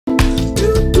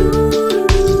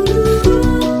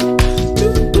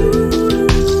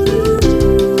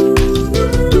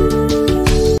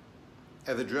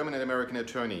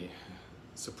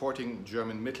supporting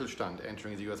German Mittelstand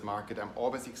entering the US market. I'm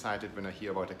always excited when I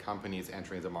hear about the companies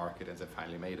entering the market and they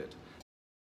finally made it.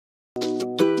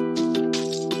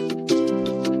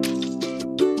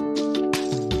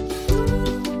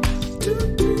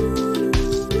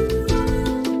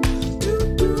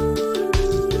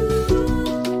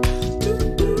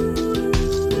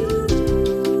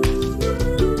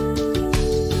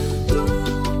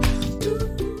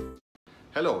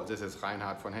 Hello, this is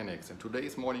Reinhard von Hennigs, and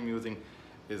today's morning musing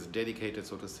is dedicated,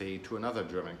 so to say, to another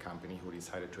German company who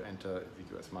decided to enter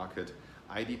the US market.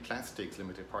 ID Plastics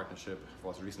Limited Partnership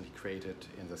was recently created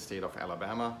in the state of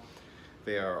Alabama.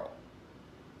 They are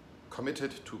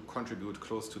committed to contribute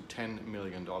close to $10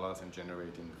 million in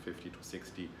generating 50 to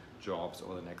 60 jobs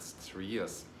over the next 3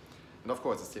 years. And of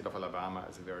course, the state of Alabama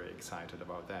is very excited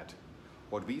about that.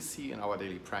 What we see in our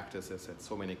daily practice is that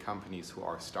so many companies who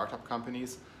are startup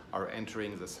companies are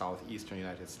entering the southeastern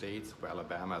United States, where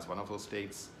Alabama is one of those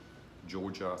states,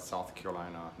 Georgia, South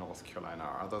Carolina, North Carolina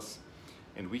are others.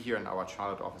 And we here in our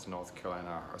Charlotte office in North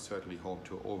Carolina are certainly home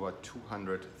to over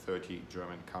 230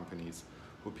 German companies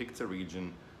who picked the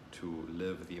region to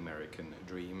live the American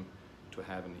dream, to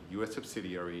have a US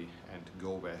subsidiary, and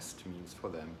go west means for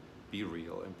them be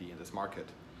real and be in this market.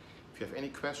 If you have any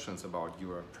questions about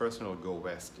your personal Go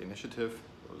West initiative,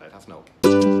 let us know.